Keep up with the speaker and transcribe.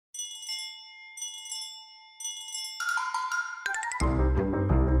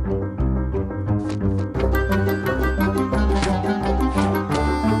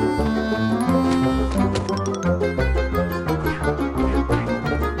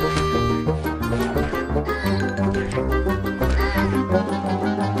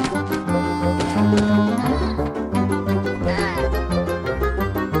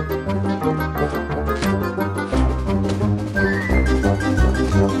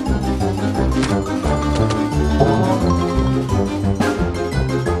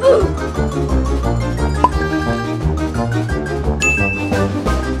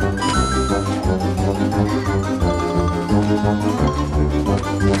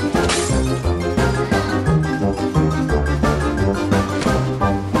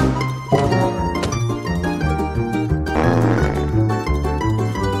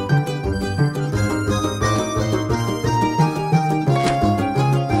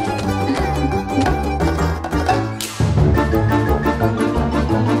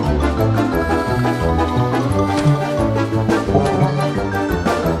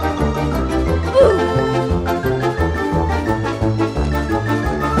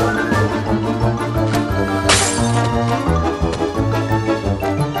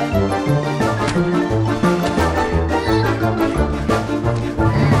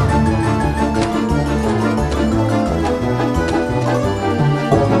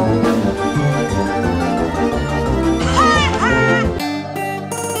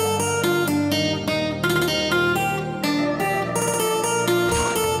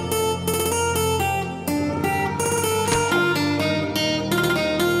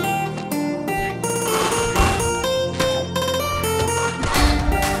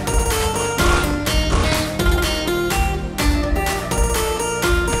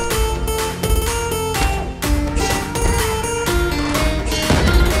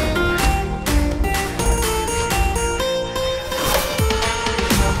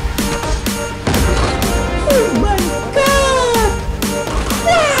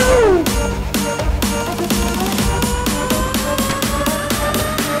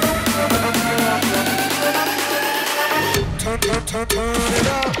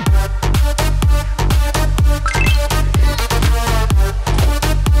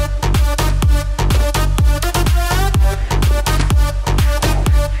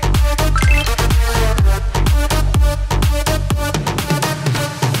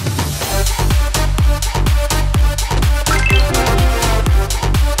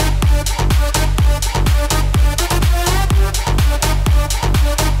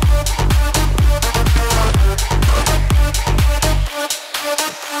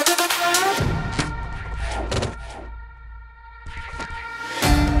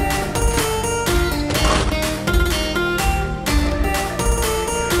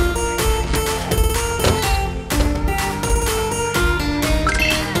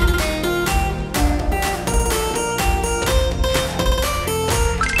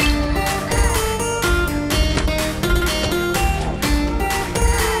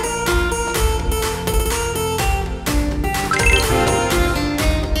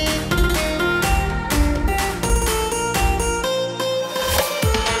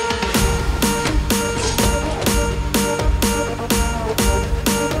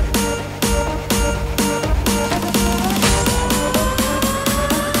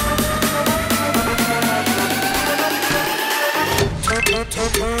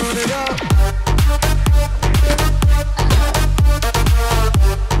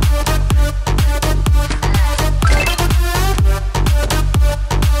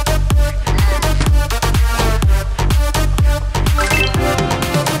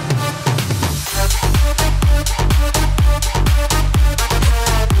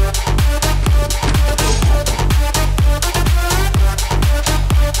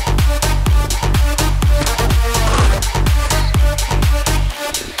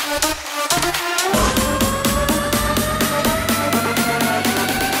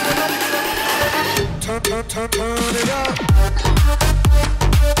turn it up.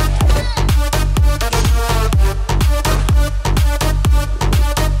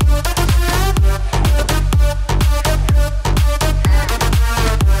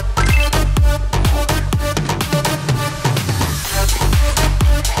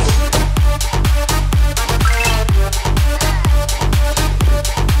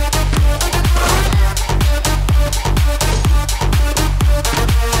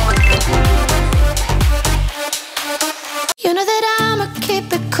 You know that I'ma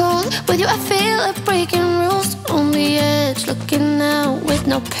keep it cool. With you I feel like breaking rules. On the edge, looking out with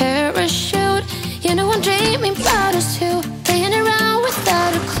no parachute. You know I'm dreaming about us two, playing around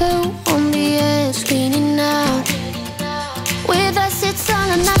without a clue. On the edge, leaning out. With us it's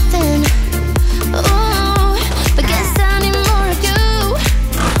all or nothing. Ooh, but guess I need more of you.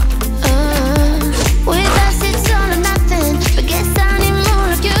 With us it's all or nothing, but guess I need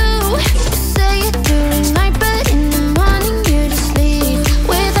more of you. You say it during night, but in the morning you just leave.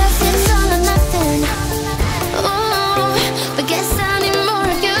 With us it's all or nothing. Ooh, but guess I need more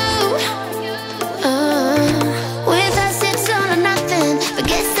of you. With us it's all or nothing, but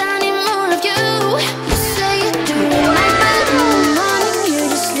guess I need more of you. You say it during night, but in the morning you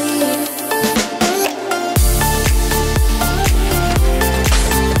just leave.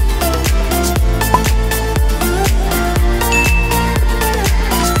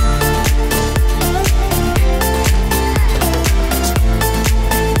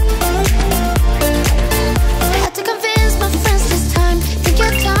 Had to convince my friends this time. Think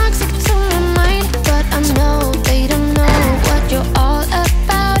you're toxic to my mind, but I know they don't know what you're all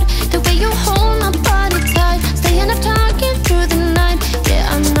about. The way you hold my body tight, staying up talking through the night.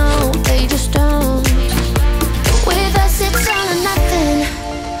 Yeah, I know they just don't. With us it's all or nothing.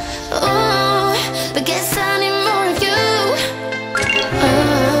 Ooh, but guess I need more of you.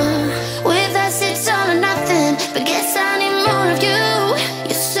 With us it's all or nothing, but guess I need more of you.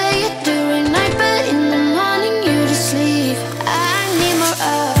 You say it during night, but in the morning you just leave. I need more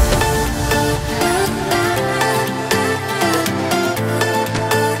of.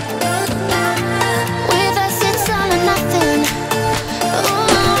 With us it's all or nothing.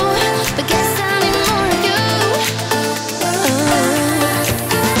 Ooh, but guess I need more of you.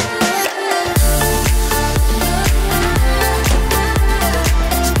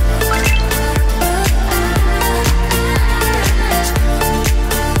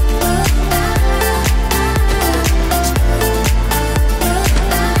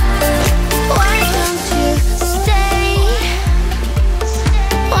 Why don't you stay?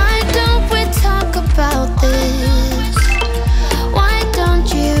 Why don't we talk about this? Why don't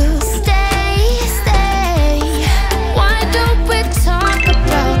you stay? Why don't we talk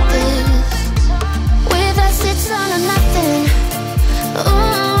about this? With us it's all or nothing.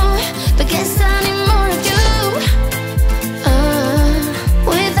 Ooh, but guess I need more of you.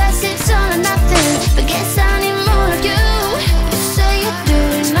 With us it's all or nothing, but guess I need more of you. You say it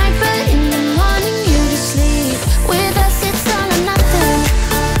during night, but in the morning you just leave. With us it's all or nothing.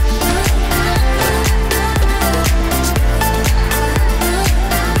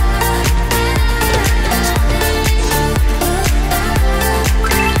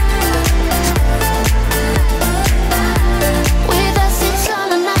 With us it's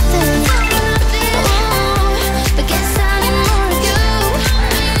all or nothing. Ooh, but guess I need more of you.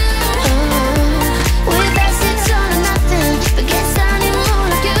 With us it's all or nothing, but guess I need more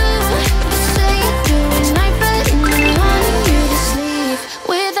of you. You say it during night, but in the morning you just leave.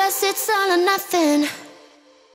 With us it's all or nothing.